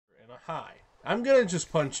hide. I'm gonna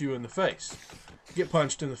just punch you in the face. Get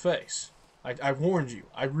punched in the face. I warned you.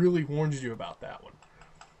 I really warned you about that one.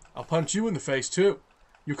 I'll punch you in the face too.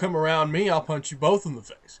 You come around me, I'll punch you both in the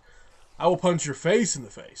face. I will punch your face in the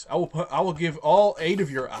face. I will give all 8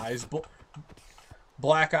 of your eyes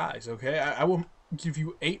black eyes, okay? I will give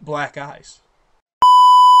you 8 black eyes.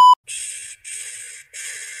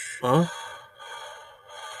 Huh?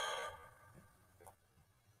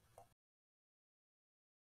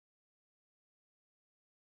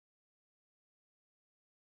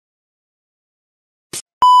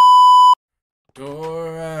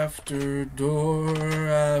 Door after door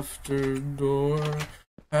after door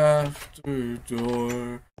after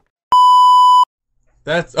door.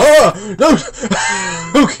 That's no.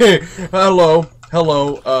 Okay. Hello.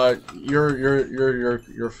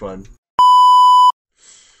 You're fun.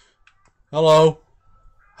 Hello.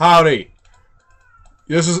 Howdy.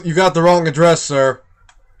 You got the wrong address, sir.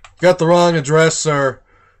 You got the wrong address, sir.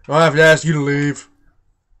 I have to ask you to leave.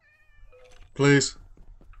 Please.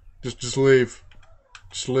 Just leave.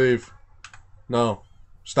 Just leave. No.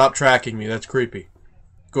 Stop tracking me. That's creepy.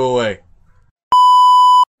 Go away.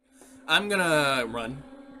 I'm gonna run.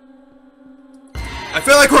 I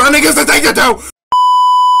feel like running is the thing to do!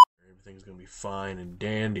 Everything's gonna be fine and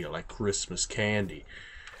dandy like Christmas candy.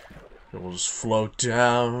 It will just float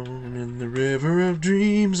down in the river of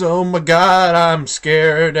dreams. Oh my god, I'm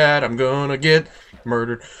scared that I'm gonna get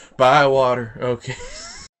murdered by water. Okay.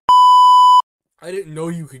 I didn't know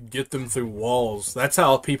you could get them through walls. That's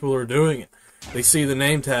how people are doing it. They see the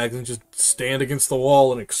name tags and just stand against the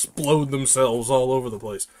wall and explode themselves all over the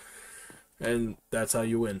place. And that's how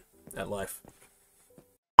you win at life.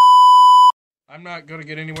 I'm not gonna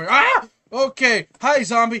get anywhere. Ah! Okay. Hi,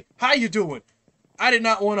 zombie. How you doing? I did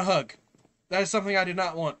not want a hug. That is something I did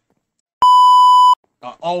not want.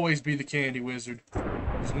 I'll always be the candy wizard.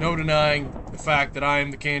 There's no denying the fact that I am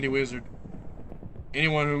the candy wizard.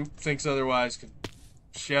 Anyone who thinks otherwise can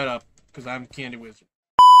shut up, because I'm the candy wizard.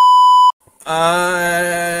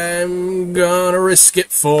 I'm gonna risk it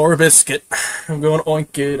for a biscuit. I'm gonna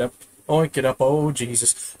oink it up, oh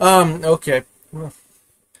Jesus. Okay.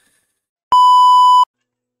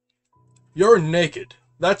 You're naked.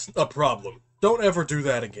 That's a problem. Don't ever do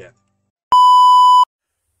that again.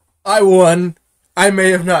 I won. I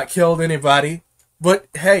may have not killed anybody, but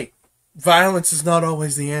hey, violence is not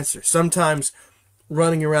always the answer. Sometimes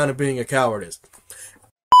running around and being a coward is.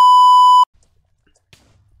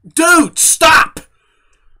 Dude, stop!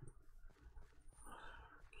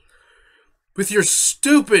 With your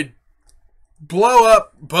stupid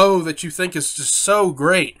blow-up bow that you think is just so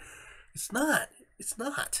great. It's not. It's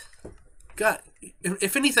not. God,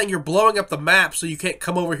 if anything, you're blowing up the map so you can't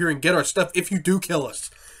come over here and get our stuff if you do kill us.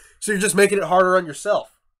 So you're just making it harder on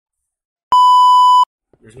yourself.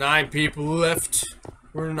 There's 9 people left.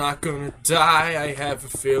 We're not gonna die. I have a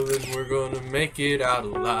feeling we're gonna make it out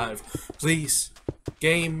alive. Please,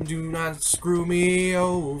 game, do not screw me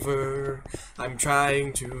over. I'm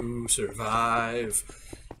trying to survive.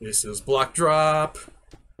 This is block drop.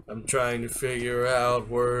 I'm trying to figure out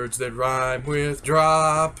words that rhyme with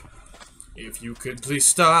drop. If you could please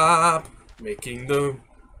stop making the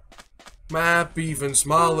map even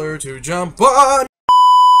smaller to jump on.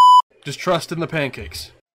 Just trust in the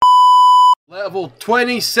pancakes. Level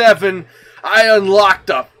 27, I unlocked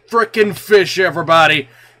a frickin' fish, everybody.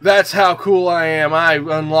 That's how cool I am. I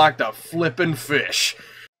unlocked a flippin' fish.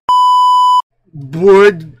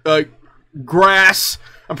 Wood, grass.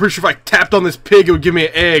 I'm pretty sure if I tapped on this pig, it would give me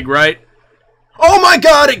an egg, right? Oh my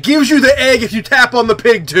god, it gives you the egg if you tap on the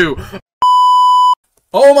pig, too.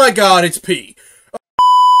 Oh my god, it's pee.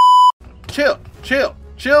 Chill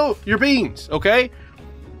your beans, okay?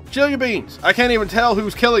 Chill your beans. I can't even tell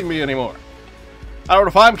who's killing me anymore. I don't know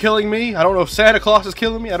if I'm killing me. I don't know if Santa Claus is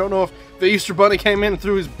killing me. I don't know if the Easter Bunny came in and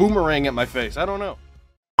threw his boomerang at my face. I don't know.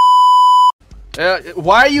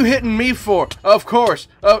 Why are you hitting me for? Of course.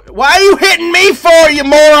 Why are you hitting me for, you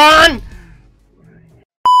moron?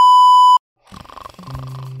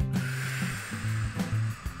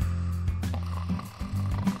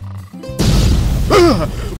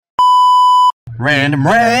 Random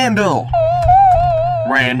Randall.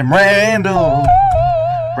 Random Randall.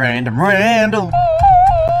 Random Randall.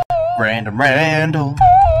 Random Randall.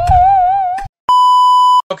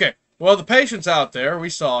 Okay, well, the patient's out there. We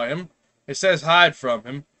saw him. It says hide from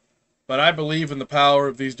him. But I believe in the power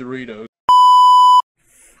of these Doritos.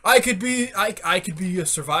 I could be a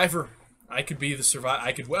survivor. I could be the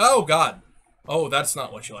survivor. Oh god. Oh, that's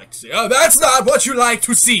not what you like to see. Oh, that's not what you like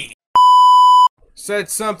to see. Said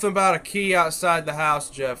something about a key outside the house,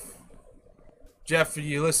 Jeff. Jeff, are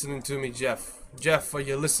you listening to me, Jeff? Jeff, are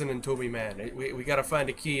you listening to me, man? We gotta find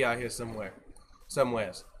a key out here somewhere.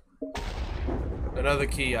 Somewheres. Another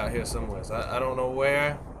key out here somewheres. I don't know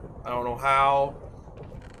where. I don't know how.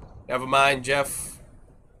 Never mind, Jeff.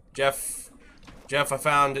 Jeff, I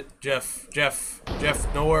found it. Jeff,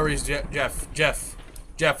 no worries, Jeff,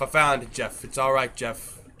 I found it, Jeff. It's all right,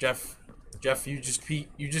 Jeff, you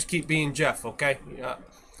just keep being Jeff, okay?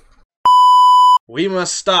 We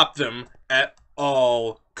must stop them at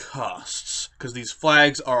all costs, because these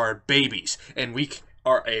flags are our babies, and we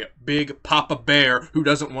are a big Papa Bear who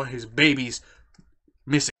doesn't want his babies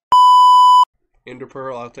missing. Ender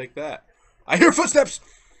Pearl, I'll take that. I hear footsteps!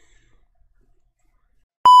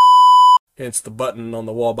 Hence the button on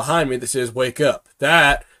the wall behind me that says wake up.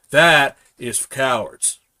 That is for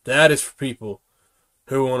cowards. That is for people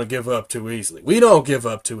who want to give up too easily. We don't give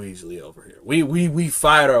up too easily over here. We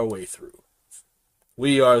fight our way through.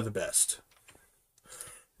 We are the best.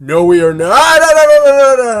 No, we are not.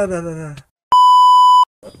 No.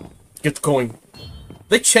 Get the coin.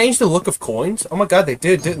 They changed the look of coins? Oh my god, they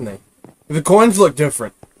did, didn't they? The coins look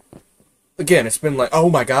different. Again, it's been like, oh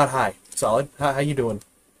my god, hi. Solid. How you doing?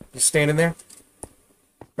 Just standing there?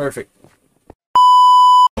 Perfect.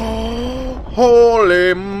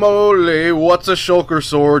 Holy moly, what's a shulker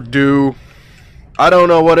sword do? I don't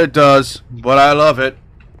know what it does, but I love it.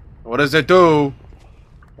 What does it do?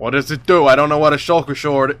 What does it do? I don't know what a shulker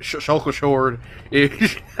sword is.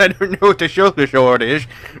 I don't know what the shulker sword is,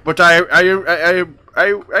 but I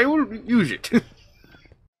will use it.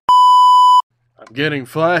 I'm getting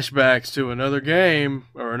flashbacks to another game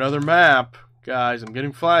or another map. Guys, I'm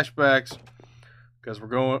getting flashbacks because we're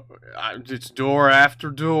going. It's door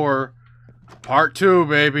after door, part 2,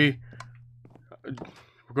 baby.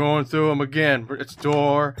 We're going through them again. It's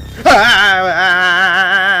door.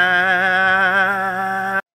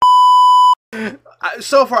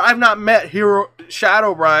 So far, I've not met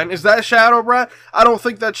Shadowbrian. Is that Shadowbrian? I don't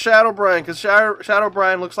think that's Shadowbrian because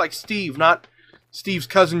Shadowbrian looks like Steve, not Steve's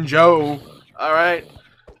cousin Joe. All right,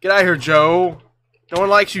 get out of here, Joe. No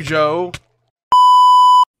one likes you, Joe.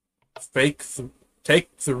 Take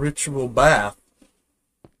the ritual bath.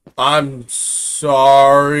 I'm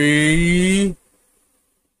sorry.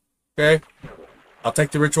 Okay? I'll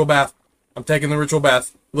take the ritual bath. I'm taking the ritual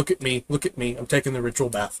bath. Look at me. Look at me. I'm taking the ritual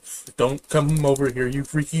bath. Don't come over here, you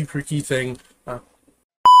freaky thing.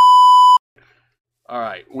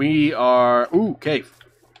 Alright, we are... Ooh, cave.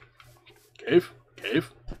 Cave?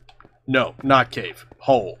 Cave? No, not cave.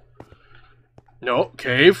 Hole. No,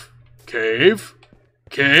 cave. Cave.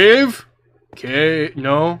 Cave. Cave.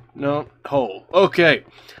 No, hole. Okay.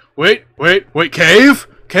 Wait. Cave.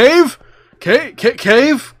 Cave.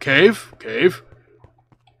 Cave.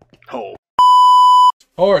 Hole.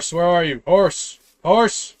 Horse, where are you? Horse.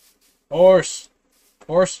 Is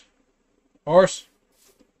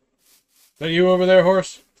that you over there,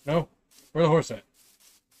 horse? No? Where the horse at?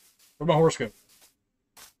 Where'd my horse go?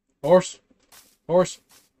 Horse,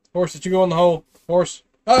 did you go in the hole? Horse,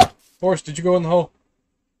 did you go in the hole?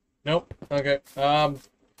 Nope. Okay. Well,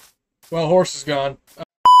 horse is gone.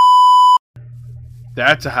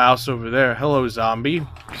 That's a house over there. Hello, zombie.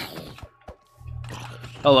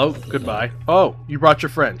 Hello. Goodbye. Oh, you brought your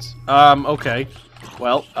friends. Okay.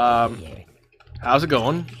 Well, how's it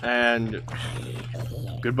going? And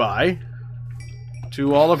goodbye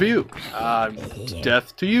to all of you.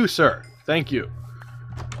 Death to you, sir. Thank you.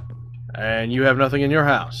 And you have nothing in your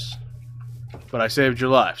house. But I saved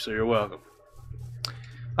your life, so you're welcome.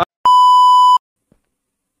 What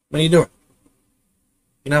are you doing?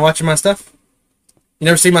 You not watching my stuff? You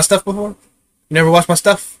never seen my stuff before? You never watched my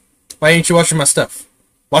stuff? Why ain't you watching my stuff?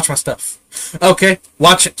 Watch my stuff. Okay,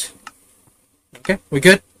 watch it. Okay, we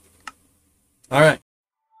good? Alright.